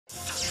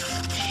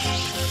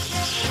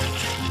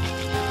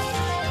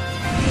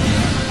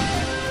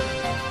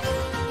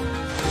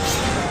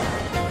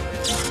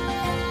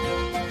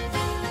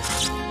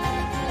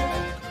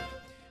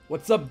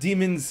What's up,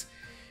 demons?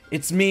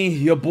 It's me,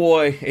 your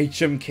boy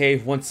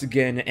HMK once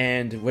again,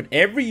 and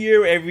every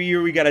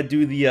year we gotta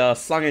do the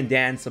song and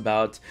dance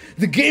about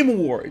the Game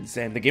Awards,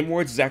 and the Game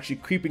Awards is actually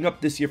creeping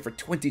up this year for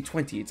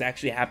 2020. It's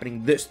actually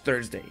happening this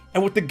Thursday.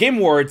 And with the Game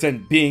Awards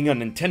and being a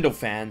Nintendo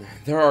fan,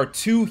 there are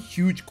two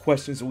huge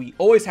questions that we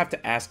always have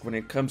to ask when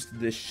it comes to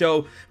this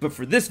show, but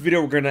for this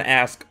video we're gonna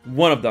ask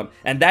one of them,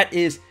 and that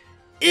is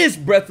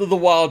Breath of the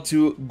Wild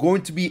 2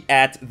 going to be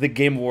at the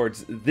Game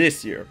Awards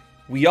this year?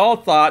 We all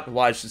thought,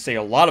 well I should say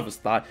a lot of us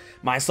thought,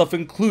 myself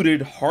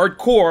included,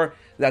 hardcore,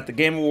 that the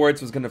Game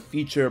Awards was going to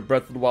feature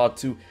Breath of the Wild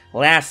 2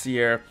 last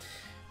year.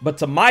 But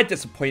to my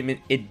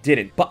disappointment, it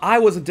didn't. But I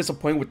wasn't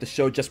disappointed with the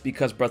show just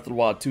because Breath of the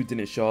Wild 2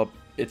 didn't show up.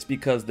 It's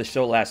because the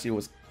show last year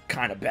was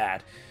kind of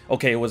bad.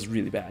 Okay, it was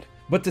really bad.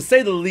 But to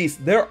say the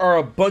least, there are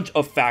a bunch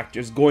of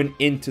factors going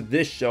into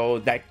this show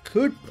that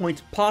could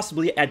point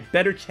possibly at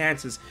better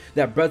chances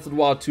that Breath of the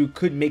Wild 2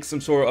 could make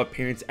some sort of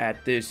appearance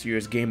at this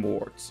year's Game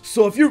Awards.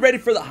 So if you're ready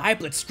for the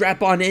hype, let's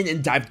strap on in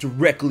and dive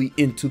directly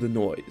into the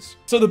noise.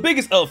 So the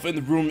biggest elephant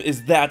in the room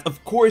is that,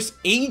 of course,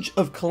 Age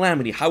of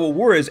Calamity,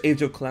 Hyrule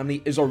Age of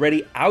Calamity, is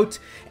already out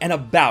and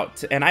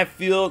about. And I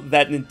feel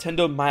that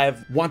Nintendo might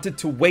have wanted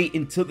to wait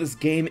until this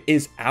game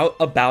is out,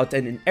 about,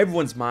 and in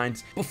everyone's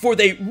minds before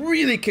they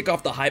really kick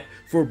off the hype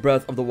for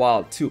Breath of the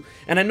Wild 2.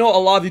 And I know a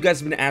lot of you guys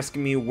have been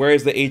asking me, where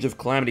is the Age of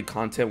Calamity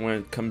content when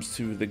it comes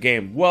to the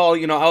game? Well,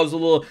 you know, I was a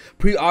little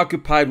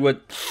preoccupied with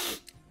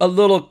a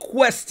little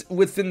quest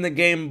within the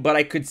game, but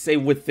I could say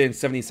within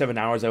 77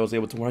 hours I was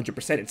able to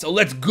 100% it, so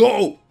let's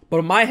go! But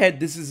in my head,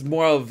 this is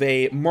more of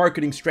a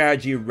marketing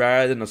strategy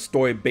rather than a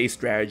story-based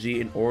strategy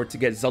in order to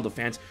get Zelda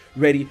fans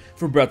ready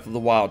for Breath of the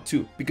Wild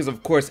 2. Because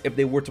of course, if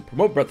they were to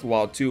promote Breath of the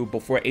Wild 2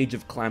 before Age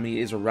of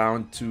Calamity is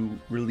around to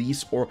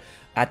release or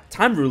at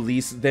time of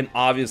release, then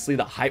obviously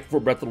the hype for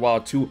Breath of the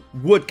Wild 2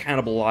 would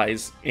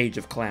cannibalize Age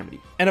of Calamity.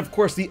 And of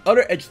course, the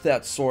other edge to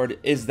that sword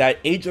is that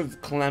Age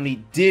of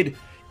Calamity did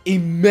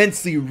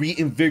immensely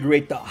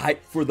reinvigorate the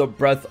hype for the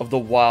Breath of the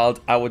Wild,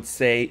 I would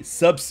say,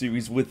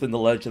 sub-series within The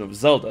Legend of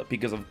Zelda,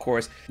 because of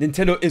course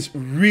Nintendo is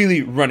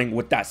really running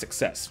with that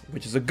success,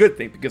 which is a good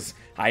thing because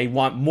I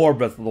want more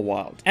Breath of the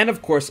Wild. And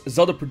of course,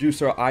 Zelda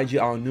producer IG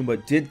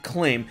Aonuma did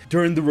claim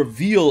during the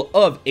reveal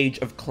of Age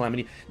of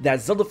Calamity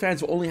that Zelda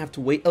fans will only have to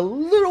wait a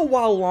little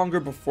while longer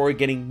before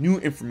getting new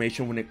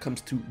information when it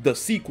comes to the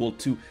sequel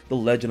to The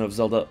Legend of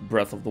Zelda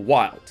Breath of the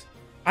Wild.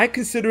 I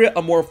consider it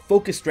a more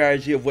focused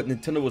strategy of what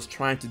Nintendo was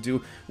trying to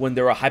do when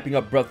they were hyping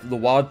up Breath of the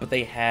Wild, but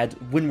they had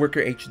Wind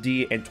Waker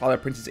HD and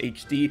Twilight Princess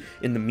HD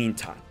in the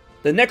meantime.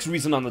 The next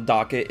reason on the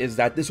docket is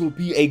that this will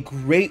be a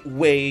great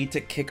way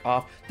to kick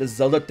off the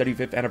Zelda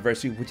 35th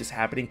anniversary, which is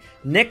happening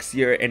next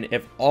year, and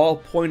if all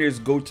pointers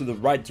go to the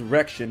right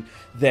direction,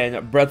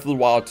 then Breath of the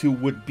Wild 2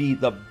 would be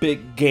the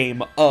big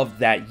game of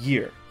that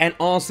year. And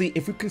honestly,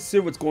 if we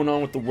consider what's going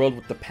on with the world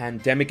with the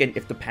pandemic, and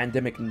if the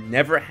pandemic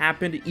never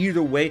happened,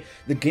 either way,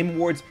 the Game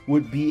Awards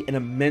would be an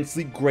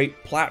immensely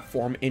great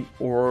platform in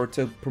order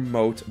to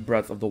promote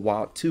Breath of the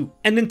Wild 2.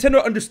 And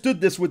Nintendo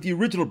understood this with the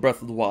original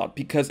Breath of the Wild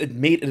because it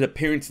made an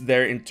appearance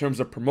there in terms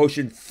of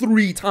promotion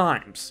 3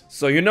 times.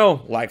 So you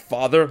know, like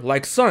father,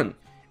 like son.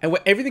 And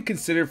with everything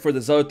considered for the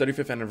Zelda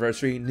 35th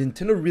anniversary,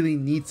 Nintendo really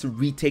needs to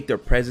retake their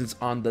presence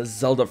on the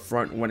Zelda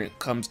front when it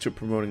comes to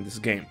promoting this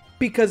game.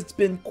 Because it's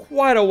been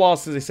quite a while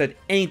since they said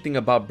anything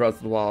about Breath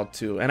of the Wild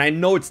 2, and I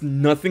know it's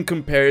nothing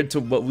compared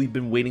to what we've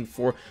been waiting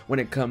for when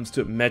it comes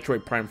to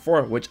Metroid Prime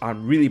 4, which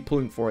I'm really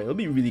pulling for. It'll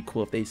be really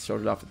cool if they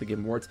started off at the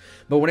Game Awards,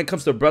 but when it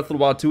comes to Breath of the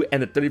Wild 2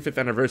 and the 35th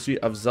anniversary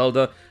of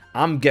Zelda,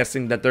 I'm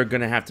guessing that they're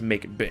gonna have to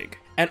make it big.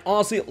 And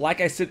honestly,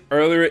 like I said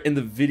earlier in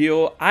the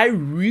video, I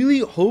really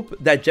hope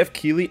that Geoff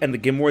Keighley and the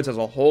Game Awards as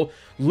a whole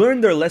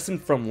learned their lesson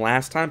from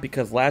last time,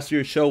 because last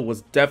year's show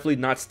was definitely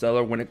not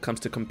stellar when it comes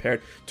to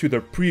compared to their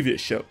previous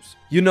shows.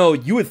 You know,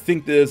 you would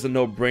think this is a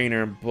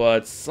no-brainer,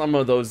 but some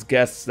of those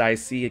guests that I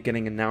see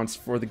getting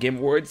announced for the Game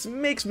Awards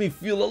makes me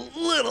feel a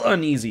little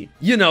uneasy.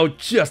 You know,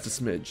 just a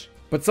smidge.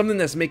 But something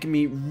that's making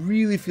me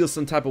really feel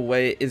some type of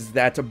way is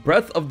that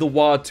Breath of the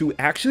Wild 2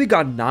 actually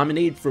got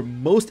nominated for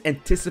Most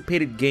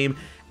Anticipated Game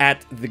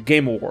at the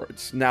Game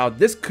Awards. Now,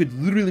 this could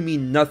literally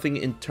mean nothing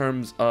in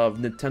terms of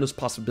Nintendo's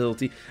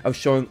possibility of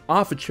showing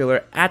off a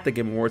trailer at the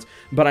Game Awards,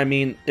 but I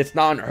mean, it's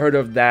not unheard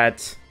of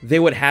that they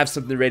would have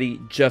something ready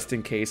just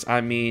in case.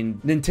 I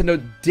mean,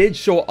 Nintendo did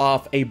show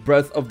off a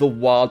Breath of the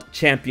Wild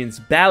Champions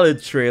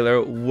Ballad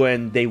trailer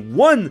when they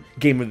won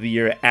Game of the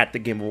Year at the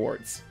Game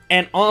Awards.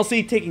 And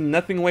honestly, taking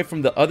nothing away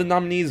from the other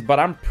nominees, but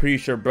I'm pretty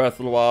sure Breath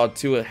of the Wild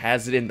 2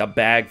 has it in the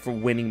bag for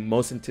winning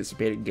Most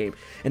Anticipated Game.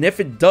 And if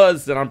it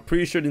does, then I'm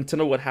pretty sure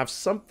Nintendo would have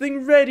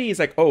something ready. It's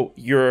like, oh,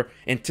 you're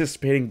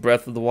anticipating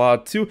Breath of the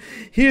Wild 2?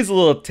 Here's a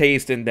little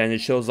taste, and then it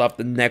shows off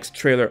the next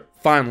trailer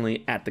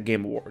finally at the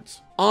Game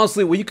Awards.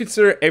 Honestly, when you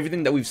consider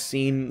everything that we've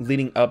seen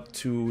leading up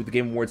to the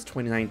Game Awards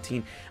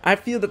 2019, I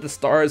feel that the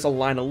stars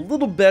align a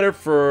little better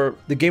for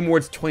the Game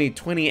Awards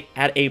 2020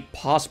 at a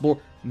possible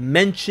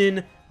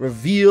mention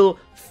reveal,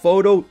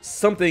 photo,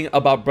 something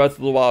about Breath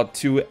of the Wild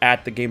 2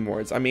 at the Game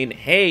Awards. I mean,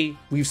 hey,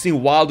 we've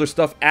seen wilder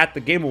stuff at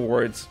the Game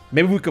Awards.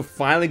 Maybe we could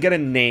finally get a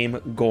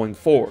name going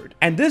forward.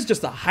 And this is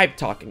just a hype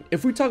talking.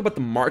 If we talk about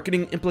the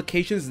marketing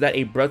implications that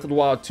a Breath of the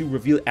Wild 2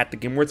 reveal at the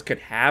Game Awards could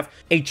have,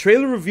 a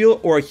trailer reveal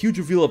or a huge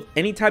reveal of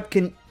any type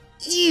can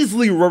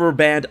easily rubber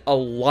band a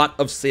lot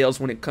of sales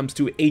when it comes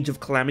to Age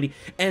of Calamity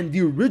and the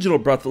original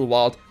Breath of the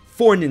Wild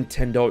for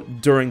Nintendo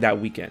during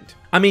that weekend.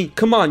 I mean,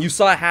 come on, you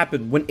saw it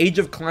happen. When Age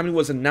of Calamity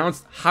was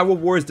announced, Hyrule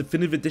Warriors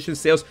Definitive Edition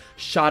sales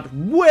shot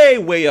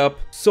way up.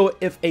 So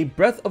if a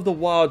Breath of the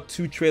Wild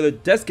 2 trailer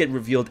does get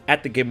revealed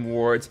at the Game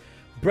Awards,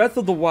 Breath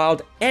of the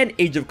Wild and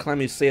Age of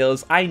Calamity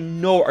sales I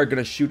know are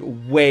gonna shoot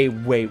way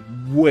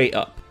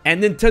up.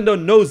 And Nintendo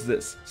knows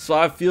this, so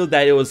I feel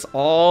that it was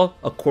all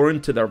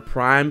according to their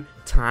prime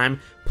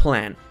time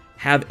plan.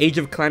 Have Age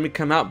of Calamity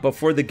come out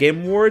before the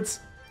Game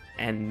Awards,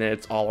 and then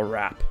it's all a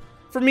wrap.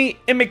 For me,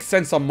 it makes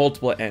sense on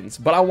multiple ends,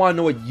 but I want to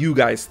know what you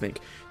guys think.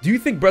 Do you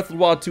think Breath of the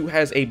Wild 2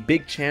 has a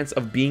big chance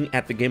of being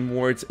at the Game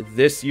Awards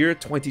this year,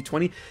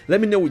 2020? Let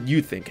me know what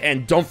you think.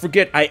 And don't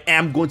forget, I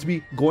am going to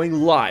be going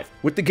live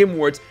with the Game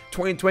Awards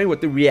 2020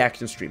 with the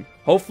reaction stream.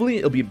 Hopefully,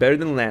 it'll be better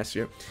than last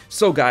year.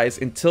 So guys,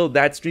 until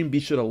that stream, be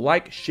sure to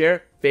like,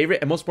 share, favorite,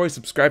 and most importantly,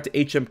 subscribe to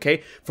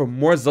HMK for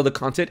more Zelda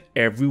content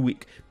every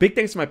week. Big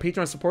thanks to my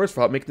Patreon supporters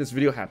for helping making this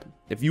video happen.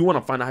 If you want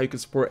to find out how you can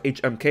support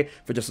HMK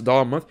for just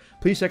 $1 a month,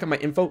 please check out my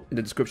info in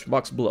the description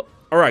box below.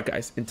 Alright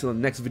guys, until the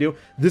next video,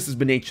 this has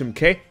been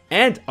HMK,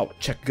 and I'll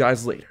check you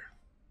guys later.